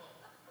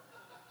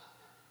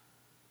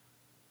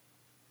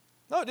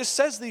 No, it just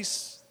says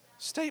these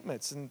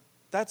statements, and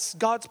that's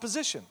God's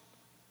position.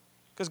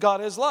 Because God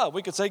is love.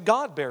 We could say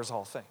God bears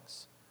all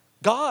things.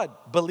 God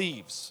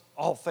believes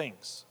all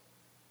things.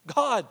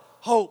 God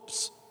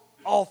hopes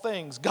all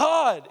things.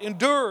 God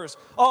endures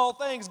all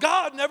things.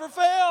 God never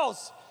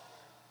fails.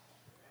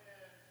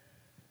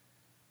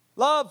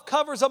 Love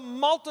covers a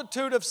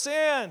multitude of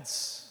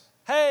sins.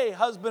 Hey,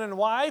 husband and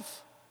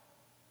wife,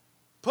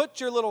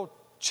 put your little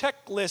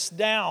checklist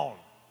down.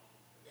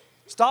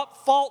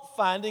 Stop fault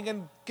finding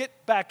and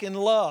get back in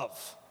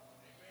love.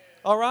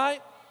 All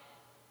right?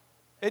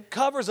 It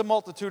covers a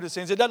multitude of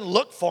sins. It doesn't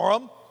look for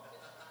them.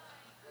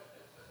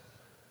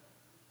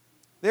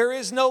 There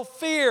is no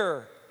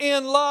fear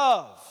in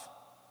love.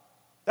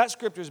 That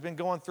scripture has been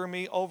going through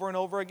me over and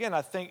over again.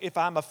 I think if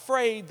I'm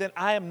afraid, then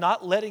I am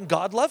not letting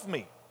God love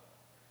me.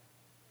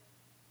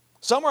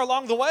 Somewhere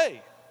along the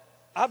way,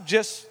 I've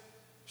just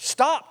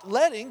stopped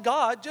letting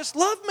God just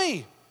love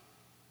me.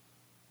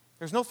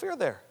 There's no fear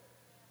there.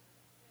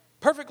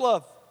 Perfect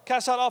love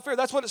casts out all fear.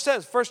 That's what it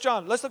says. 1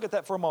 John, let's look at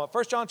that for a moment.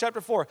 1 John chapter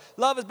 4.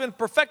 Love has been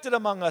perfected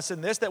among us in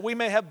this, that we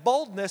may have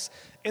boldness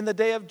in the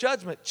day of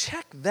judgment.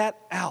 Check that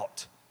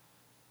out.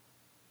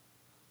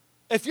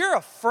 If you're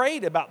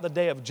afraid about the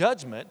day of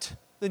judgment,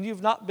 then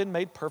you've not been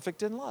made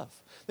perfect in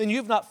love. Then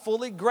you've not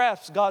fully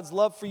grasped God's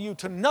love for you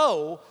to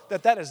know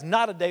that that is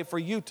not a day for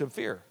you to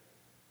fear.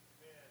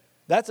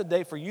 That's a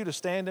day for you to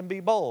stand and be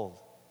bold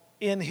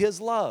in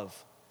His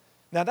love.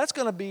 Now, that's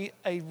going to be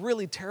a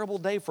really terrible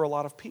day for a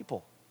lot of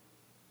people,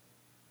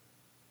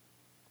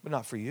 but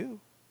not for you.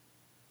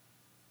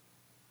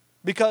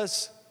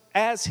 Because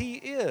as He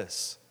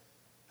is,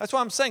 that's why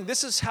I'm saying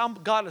this is how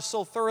God has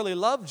so thoroughly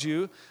loved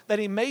you that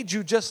He made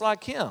you just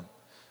like Him.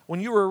 When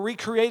you were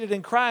recreated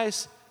in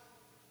Christ,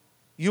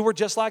 you were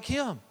just like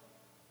Him.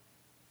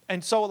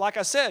 And so, like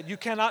I said, you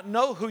cannot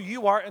know who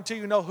you are until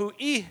you know who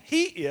He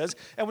is.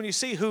 And when you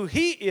see who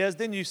He is,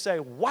 then you say,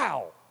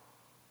 wow,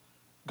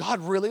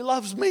 God really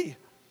loves me.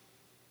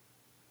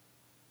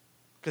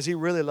 Because He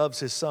really loves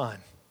His Son.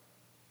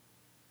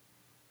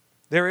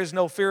 There is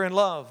no fear in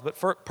love, but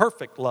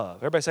perfect love.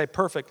 Everybody say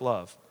perfect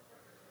love.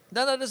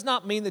 Now, that does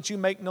not mean that you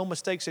make no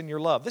mistakes in your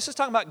love. This is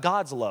talking about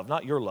God's love,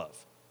 not your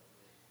love.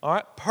 All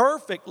right?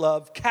 Perfect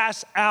love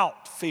casts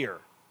out fear.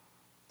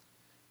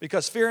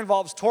 Because fear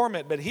involves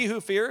torment, but he who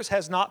fears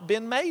has not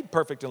been made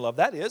perfect in love.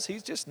 That is,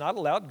 he's just not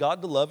allowed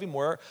God to love him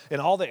where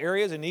in all the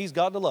areas he needs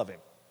God to love him.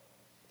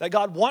 That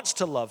God wants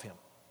to love him.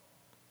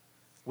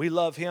 We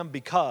love Him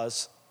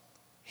because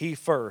He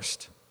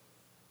first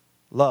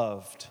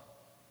loved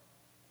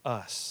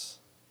us.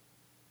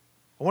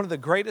 One of the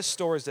greatest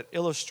stories that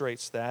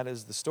illustrates that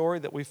is the story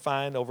that we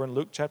find over in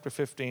Luke chapter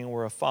 15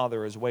 where a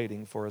father is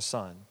waiting for a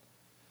son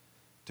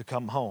to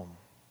come home.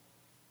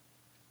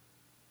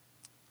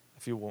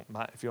 If you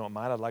don't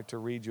mind, I'd like to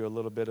read you a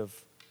little bit of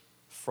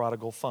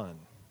prodigal fun.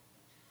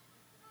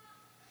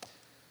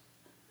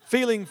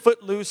 Feeling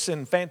footloose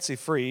and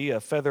fancy-free, a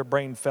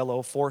feather-brained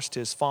fellow forced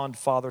his fond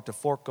father to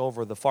fork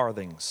over the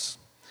farthings.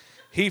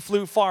 He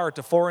flew far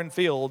to foreign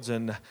fields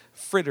and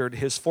frittered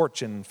his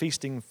fortune,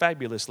 feasting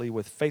fabulously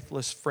with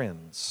faithless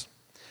friends.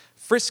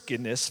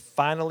 Friskiness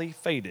finally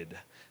faded.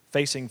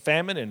 Facing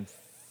famine and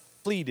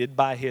fleeted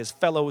by his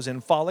fellows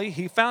in folly,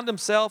 he found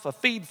himself a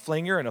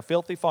feed-flinger in a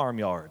filthy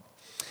farmyard.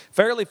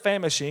 Fairly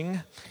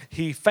famishing,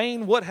 he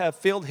fain would have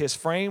filled his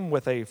frame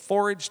with a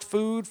foraged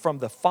food from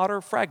the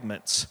fodder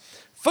fragments.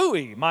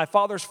 Phooey, my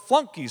father's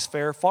flunkies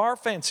fare far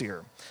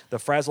fancier. The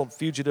frazzled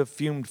fugitive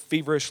fumed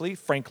feverishly,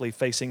 frankly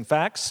facing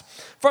facts.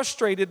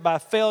 Frustrated by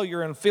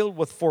failure and filled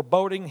with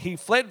foreboding, he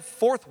fled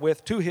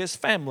forthwith to his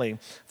family.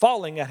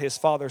 Falling at his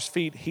father's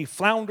feet, he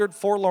floundered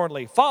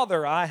forlornly.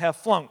 Father, I have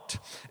flunked,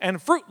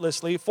 and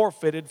fruitlessly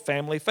forfeited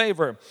family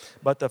favor.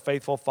 But the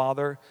faithful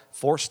father,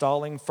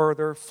 forestalling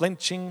further,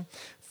 flinching,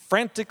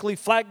 frantically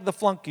flagged the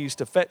flunkies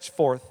to fetch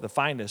forth the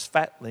finest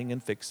fatling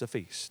and fix a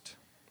feast.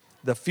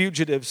 The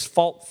fugitive's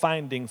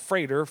fault-finding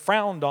freighter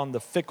frowned on the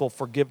fickle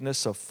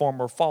forgiveness of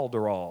former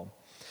falderall.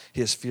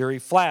 His fury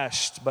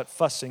flashed, but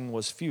fussing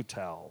was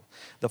futile.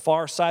 The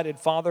far-sighted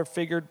father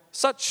figured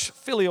such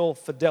filial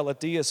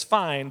fidelity is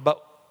fine,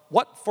 but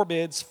what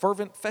forbids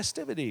fervent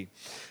festivity?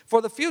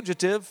 For the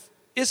fugitive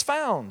is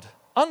found.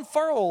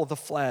 Unfurl the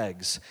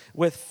flags,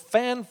 with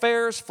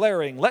fanfares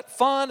flaring. Let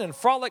fun and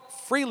frolic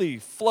freely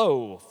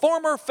flow.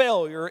 Former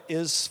failure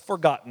is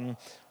forgotten,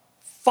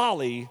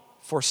 folly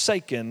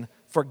forsaken.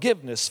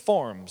 Forgiveness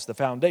forms the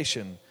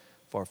foundation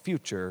for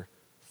future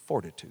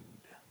fortitude.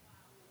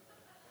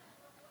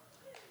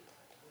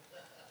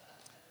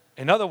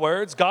 In other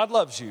words, God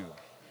loves you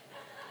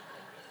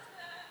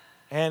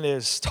and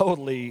is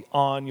totally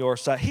on your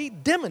side. He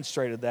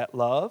demonstrated that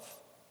love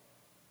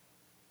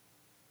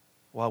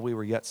while we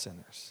were yet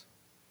sinners,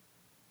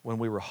 when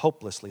we were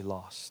hopelessly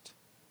lost.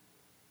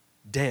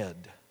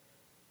 dead,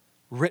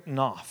 written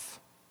off,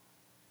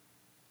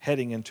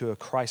 heading into a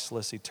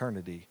Christless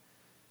eternity.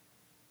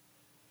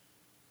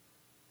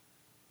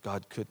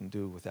 God couldn't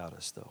do without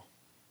us, though.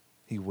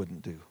 He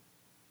wouldn't do.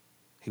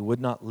 He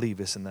would not leave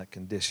us in that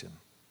condition.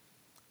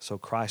 So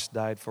Christ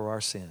died for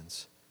our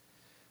sins,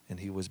 and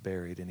he was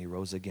buried, and he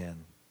rose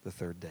again the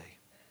third day,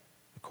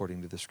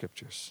 according to the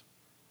Scriptures.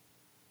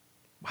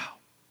 Wow.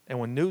 And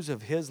when news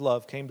of his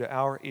love came to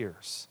our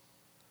ears,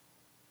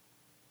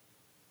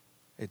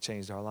 it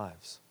changed our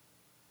lives.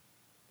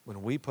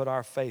 When we put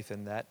our faith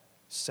in that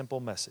simple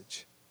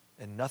message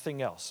and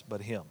nothing else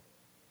but him,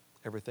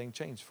 everything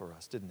changed for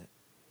us, didn't it?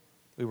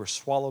 We were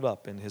swallowed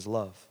up in his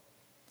love.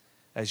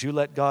 As you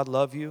let God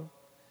love you,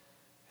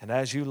 and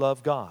as you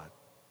love God,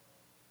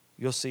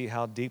 you'll see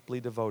how deeply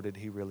devoted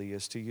he really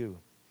is to you.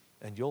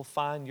 And you'll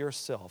find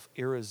yourself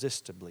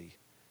irresistibly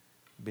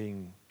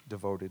being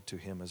devoted to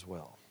him as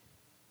well.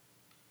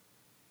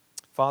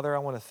 Father, I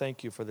want to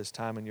thank you for this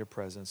time in your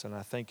presence, and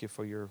I thank you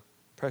for your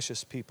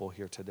precious people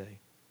here today.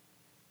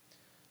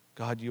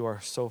 God, you are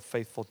so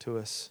faithful to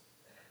us.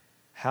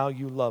 How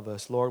you love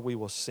us. Lord, we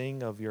will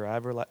sing of your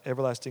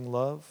everlasting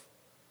love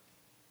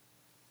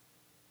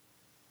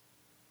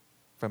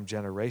from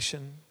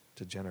generation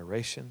to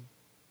generation,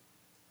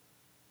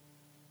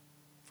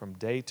 from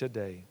day to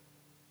day,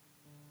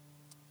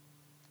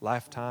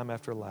 lifetime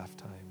after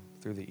lifetime,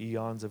 through the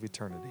eons of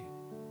eternity.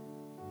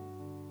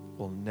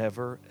 We'll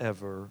never,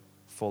 ever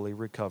fully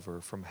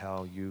recover from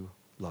how you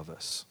love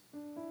us.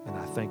 And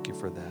I thank you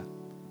for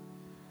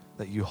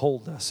that you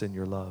hold us in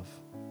your love.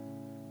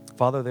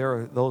 Father, there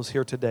are those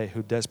here today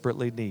who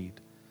desperately need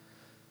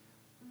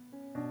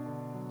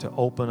to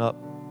open up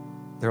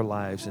their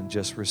lives and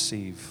just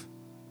receive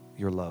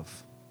your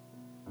love.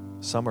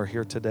 Some are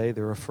here today,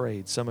 they're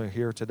afraid. Some are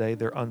here today,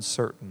 they're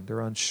uncertain,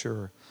 they're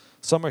unsure.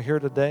 Some are here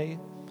today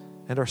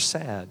and are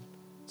sad.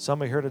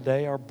 Some are here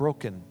today, are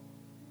broken.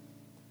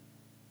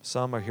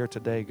 Some are here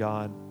today,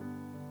 God,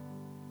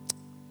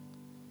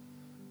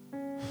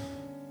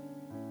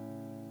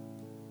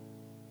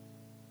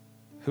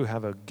 who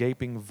have a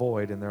gaping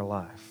void in their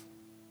life.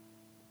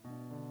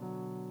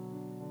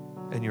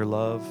 And your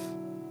love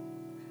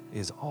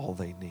is all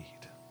they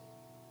need.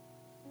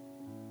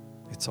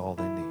 It's all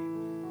they need.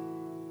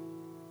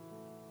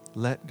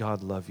 Let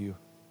God love you.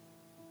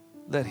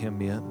 Let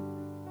him in.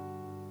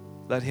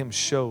 Let him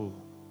show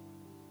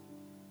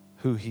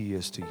who he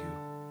is to you.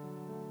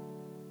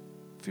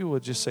 If you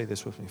would just say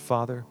this with me.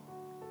 Father,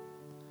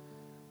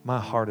 my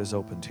heart is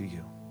open to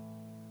you.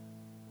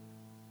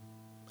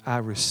 I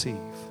receive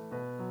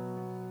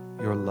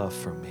your love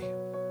for me.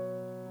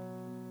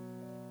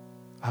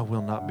 I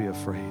will not be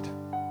afraid.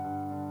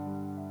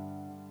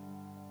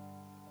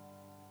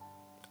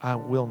 I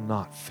will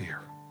not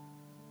fear.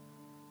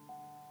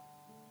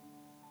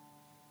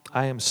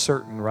 I am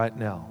certain right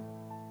now,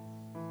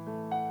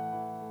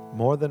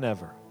 more than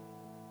ever,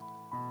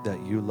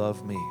 that you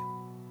love me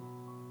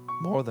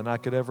more than I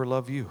could ever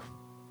love you.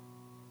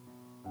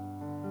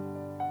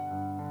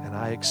 And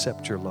I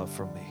accept your love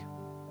from me.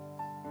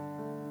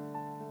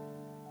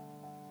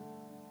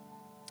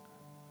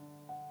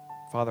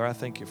 Father, I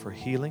thank you for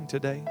healing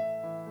today,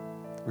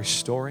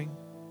 restoring,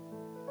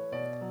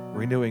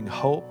 renewing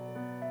hope.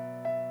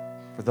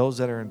 For those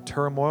that are in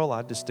turmoil,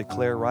 I just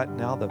declare right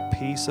now the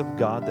peace of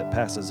God that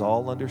passes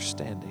all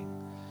understanding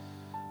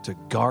to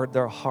guard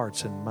their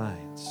hearts and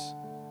minds.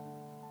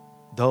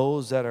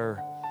 Those that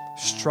are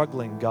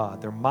struggling,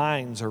 God, their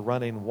minds are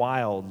running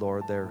wild,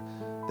 Lord. They're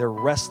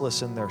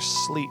restless in their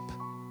sleep.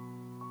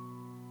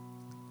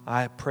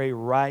 I pray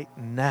right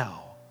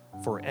now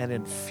for an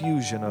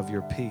infusion of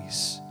your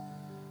peace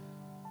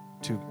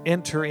to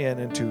enter in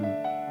and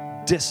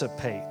to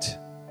dissipate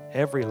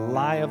every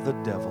lie of the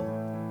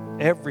devil,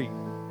 every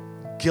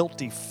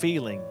guilty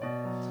feeling,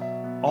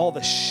 all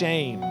the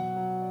shame,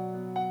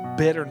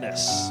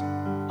 bitterness,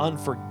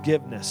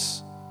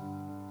 unforgiveness,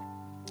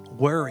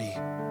 worry.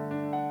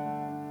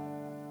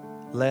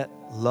 Let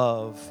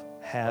love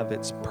have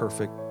its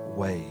perfect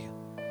way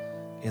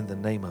in the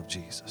name of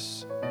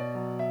Jesus.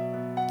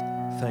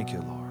 Thank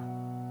you, Lord.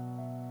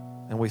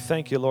 And we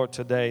thank you, Lord,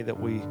 today that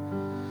we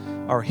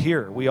are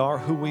here. We are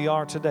who we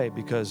are today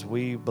because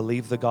we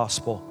believe the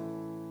gospel.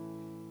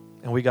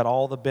 And we got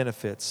all the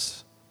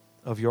benefits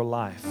of your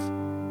life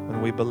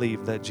when we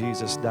believe that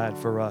Jesus died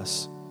for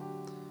us.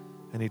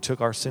 And he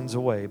took our sins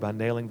away by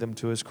nailing them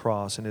to his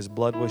cross, and his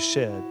blood was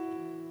shed.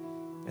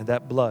 And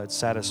that blood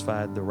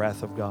satisfied the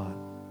wrath of God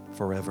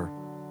forever.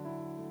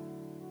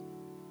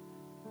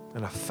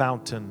 And a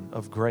fountain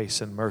of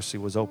grace and mercy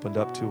was opened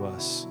up to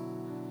us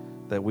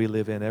that we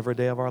live in every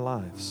day of our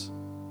lives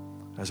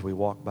as we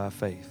walk by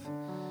faith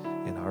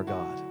in our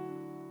God.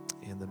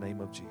 In the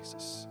name of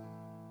Jesus.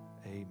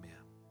 Amen.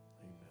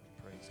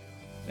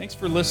 Thanks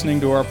for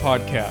listening to our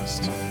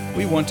podcast.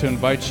 We want to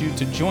invite you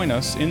to join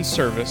us in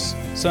service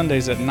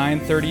Sundays at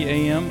 9:30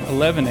 a.m.,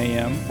 11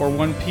 a.m., or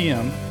 1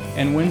 p.m.,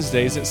 and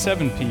Wednesdays at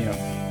 7 p.m.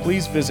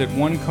 Please visit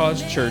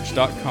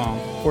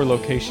onecausechurch.com for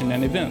location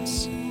and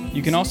events.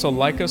 You can also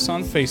like us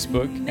on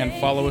Facebook and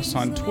follow us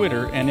on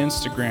Twitter and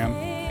Instagram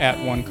at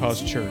One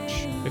Cause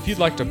Church. If you'd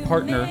like to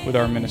partner with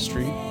our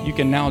ministry, you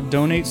can now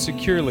donate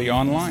securely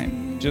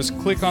online. Just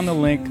click on the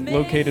link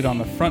located on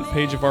the front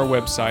page of our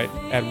website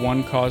at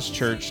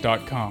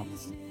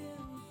onecausechurch.com.